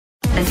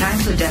In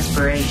times of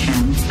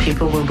desperation,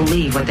 people will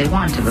believe what they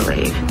want to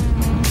believe.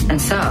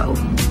 And so,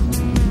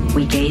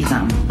 we gave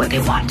them what they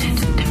wanted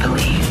to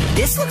believe.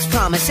 This looks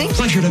promising.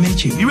 Pleasure to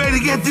meet you. You ready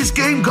to get this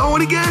game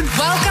going again?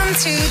 Welcome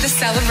to the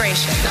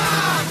celebration.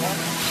 I'm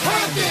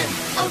having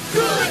a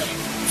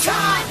good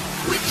time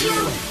with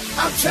you.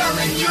 I'm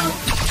telling you.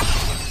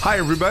 Hi,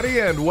 everybody,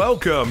 and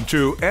welcome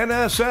to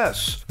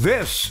NSS.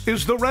 This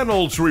is the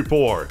Reynolds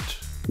Report.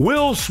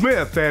 Will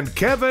Smith and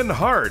Kevin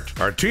Hart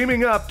are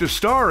teaming up to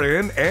star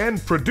in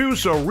and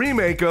produce a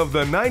remake of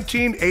the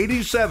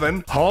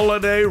 1987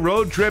 holiday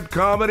road trip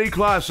comedy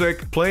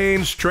classic,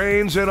 Planes,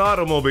 Trains, and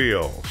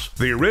Automobiles.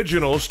 The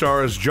original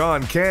stars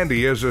John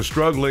Candy as a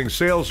struggling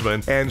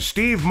salesman and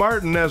Steve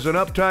Martin as an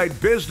uptight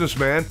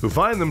businessman who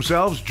find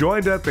themselves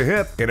joined at the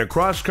hip in a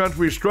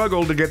cross-country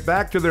struggle to get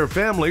back to their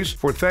families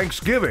for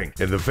Thanksgiving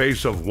in the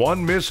face of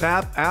one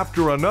mishap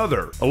after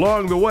another.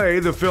 Along the way,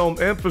 the film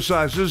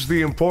emphasizes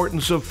the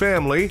importance of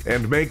family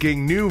and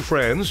making new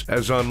friends,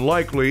 as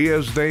unlikely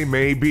as they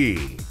may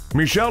be.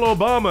 Michelle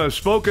Obama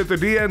spoke at the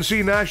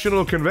DNC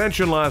National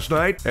Convention last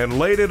night and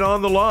laid it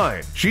on the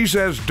line. She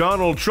says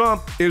Donald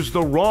Trump is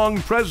the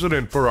wrong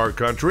president for our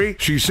country.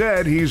 She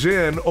said he's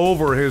in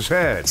over his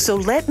head. So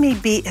let me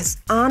be as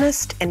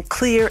honest and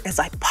clear as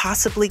I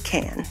possibly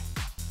can.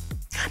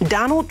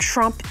 Donald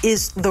Trump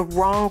is the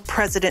wrong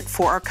president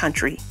for our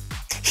country.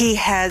 He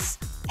has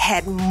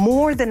had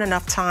more than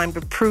enough time to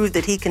prove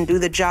that he can do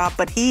the job,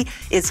 but he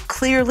is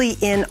clearly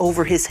in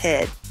over his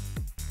head.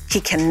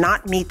 He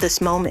cannot meet this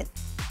moment.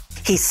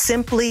 He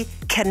simply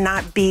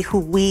cannot be who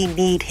we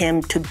need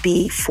him to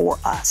be for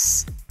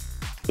us.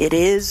 It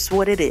is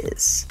what it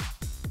is.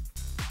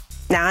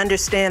 Now, I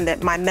understand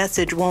that my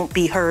message won't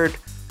be heard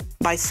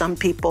by some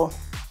people.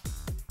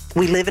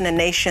 We live in a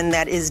nation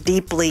that is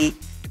deeply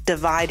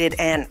divided,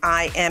 and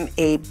I am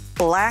a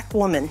Black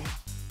woman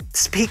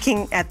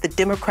speaking at the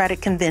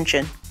Democratic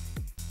Convention.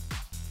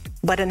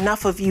 But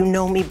enough of you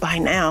know me by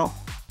now.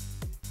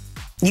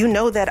 You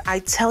know that I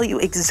tell you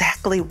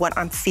exactly what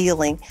I'm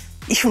feeling.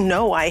 You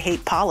know I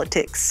hate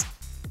politics.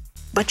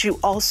 But you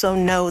also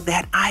know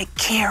that I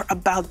care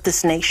about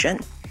this nation.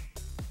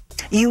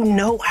 You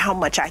know how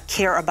much I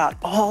care about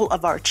all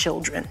of our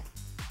children.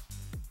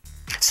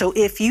 So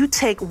if you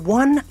take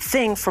one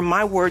thing from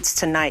my words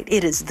tonight,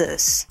 it is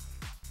this.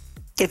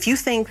 If you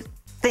think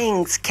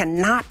things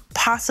cannot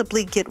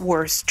possibly get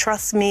worse,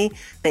 trust me,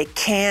 they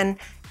can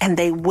and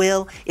they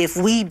will if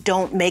we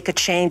don't make a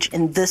change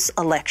in this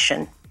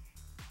election.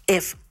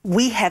 If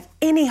we have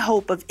any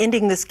hope of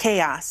ending this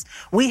chaos,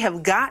 we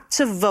have got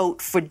to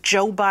vote for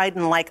Joe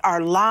Biden like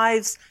our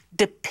lives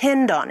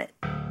depend on it.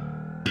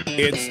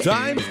 It's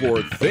time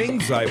for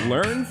Things I've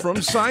Learned from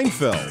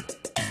Seinfeld.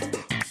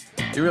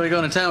 You really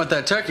going to town with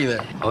that turkey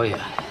there? Oh,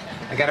 yeah.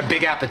 I got a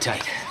big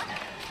appetite.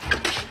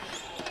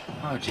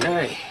 Oh,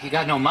 Jerry, you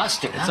got no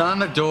mustard, It's on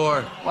the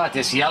door. What,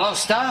 this yellow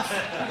stuff?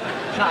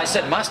 No, I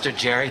said mustard,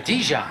 Jerry.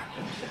 Dijon.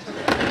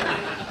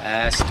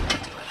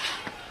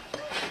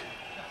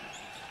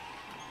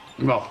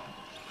 No.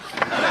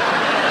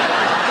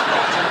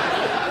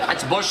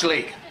 That's Bush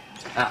League.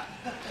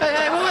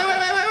 Hey,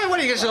 wait. What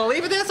are you just going to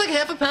leave it there? That's like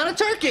half a pound of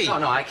turkey. Oh,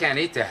 no, I can't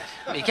eat that.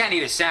 You can't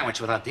eat a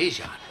sandwich without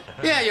Dijon.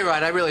 Yeah, you're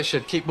right. I really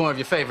should keep more of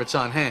your favorites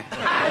on hand.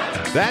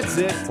 That's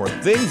it for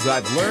Things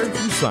I've Learned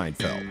from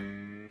Seinfeld.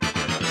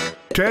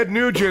 Ted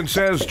Nugent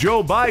says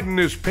Joe Biden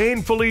is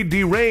painfully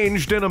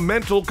deranged in a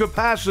mental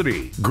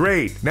capacity.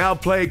 Great. Now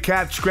play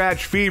Cat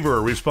Scratch Fever,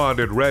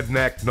 responded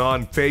redneck,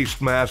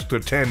 non-faced masked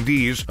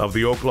attendees of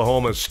the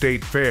Oklahoma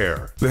State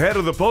Fair. The head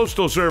of the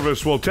Postal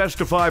Service will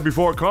testify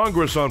before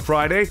Congress on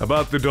Friday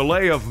about the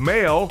delay of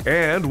mail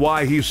and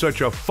why he's such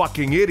a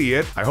fucking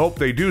idiot. I hope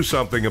they do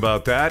something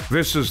about that.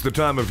 This is the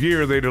time of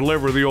year they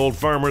deliver the old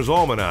Farmer's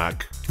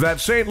Almanac. That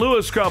St.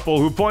 Louis couple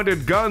who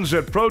pointed guns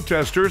at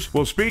protesters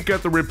will speak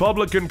at the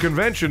Republican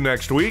convention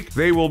next week.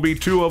 They will be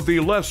two of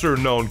the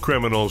lesser-known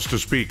criminals to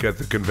speak at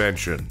the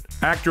convention.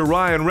 Actor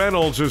Ryan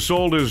Reynolds has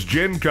sold his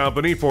gin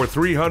company for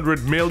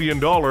 $300 million.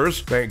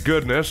 Thank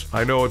goodness.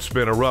 I know it's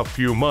been a rough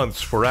few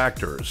months for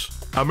actors.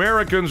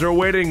 Americans are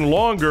waiting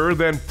longer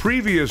than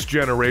previous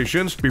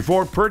generations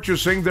before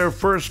purchasing their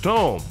first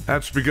home.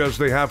 That's because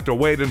they have to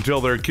wait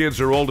until their kids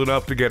are old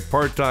enough to get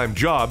part-time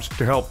jobs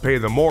to help pay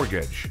the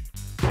mortgage.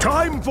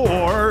 Time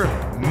for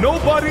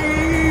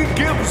Nobody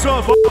Gives a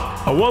F***.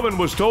 A woman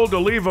was told to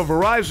leave a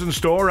Verizon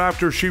store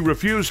after she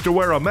refused to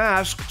wear a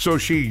mask, so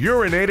she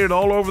urinated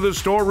all over the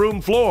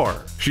storeroom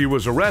floor. She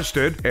was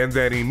arrested and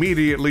then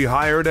immediately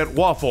hired at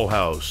Waffle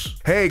House.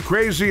 Hey,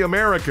 crazy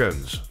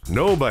Americans,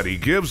 nobody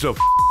gives a f***.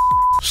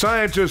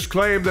 Scientists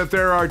claim that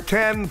there are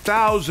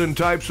 10,000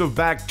 types of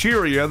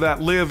bacteria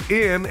that live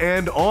in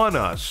and on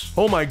us.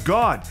 Oh my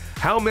God,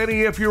 how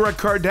many if you're a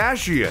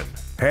Kardashian?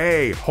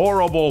 Hey,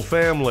 horrible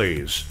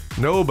families.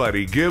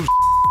 Nobody gives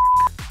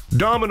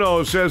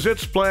Domino's says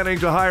it's planning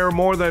to hire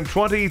more than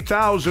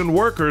 20,000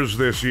 workers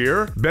this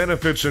year.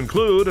 Benefits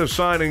include a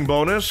signing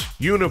bonus,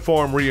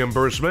 uniform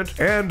reimbursement,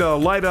 and a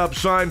light-up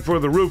sign for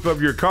the roof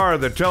of your car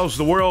that tells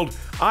the world,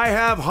 "I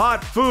have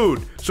hot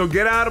food, so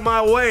get out of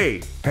my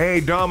way." Hey,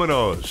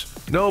 Domino's,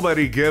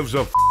 nobody gives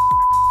a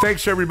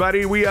Thanks,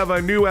 everybody. We have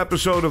a new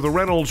episode of the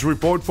Reynolds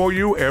Report for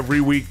you every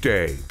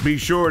weekday. Be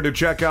sure to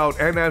check out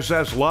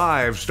NSS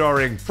Live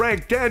starring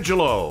Frank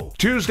D'Angelo,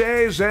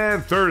 Tuesdays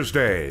and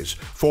Thursdays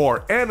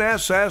for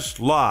NSS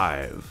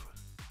Live.